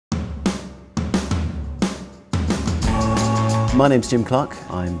My name's Jim Clark.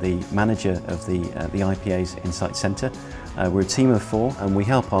 I'm the manager of the IPA's Insight Centre. We're a team of 4 and we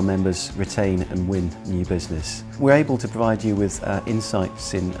help our members retain and win new business. We're able to provide you with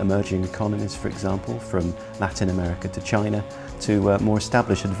insights in emerging economies, for example, from Latin America to China, to more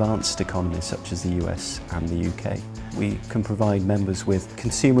established advanced economies such as the US and the UK. We can provide members with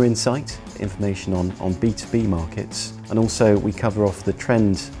consumer insight, information on B2B markets, and also we cover off the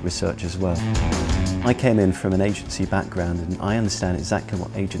trend research as well. I came in from an agency background and I understand exactly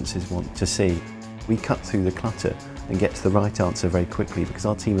what agencies want to see. We cut through the clutter and get to the right answer very quickly because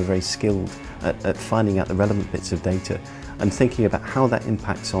our team are very skilled at finding out the relevant bits of data and thinking about how that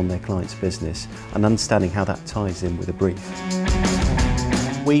impacts on their client's business and understanding how that ties in with a brief.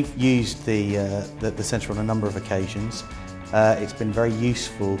 We've used the centre on a number of occasions. It's been a very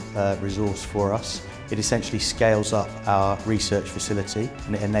useful resource for us. It essentially scales up our research facility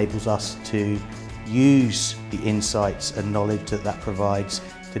and it enables us to use the insights and knowledge that provides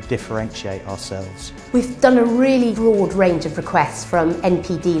to differentiate ourselves. We've done a really broad range of requests, from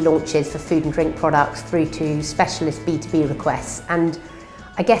NPD launches for food and drink products through to specialist B2B requests, and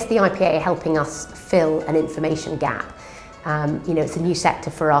I guess the IPA are helping us fill an information gap. It's a new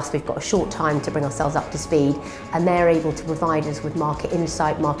sector for us, we've got a short time to bring ourselves up to speed, and they're able to provide us with market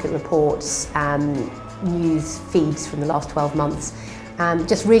insight, market reports, news feeds from the last 12 months.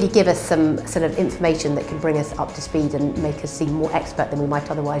 Just really give us some sort of information that can bring us up to speed and make us seem more expert than we might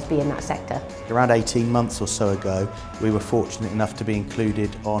otherwise be in that sector. Around 18 months or so ago, we were fortunate enough to be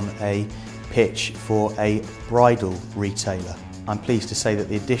included on a pitch for a bridal retailer. I'm pleased to say that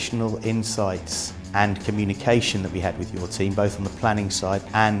the additional insights and communication that we had with your team, both on the planning side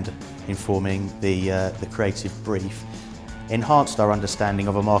and informing the creative brief, enhanced our understanding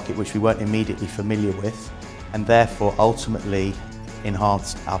of a market which we weren't immediately familiar with, and therefore ultimately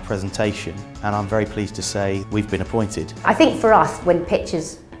enhanced our presentation, and I'm very pleased to say we've been appointed. I think for us, when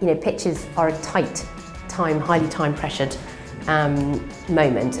pitches are a tight time, highly time pressured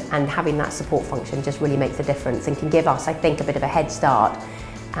moment, and having that support function just really makes a difference and can give us, I think, a bit of a head start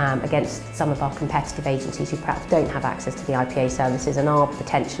against some of our competitive agencies who perhaps don't have access to the IPA services and are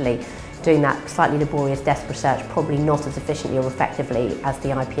potentially doing that slightly laborious desk research probably not as efficiently or effectively as the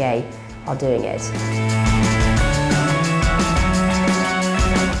IPA are doing it.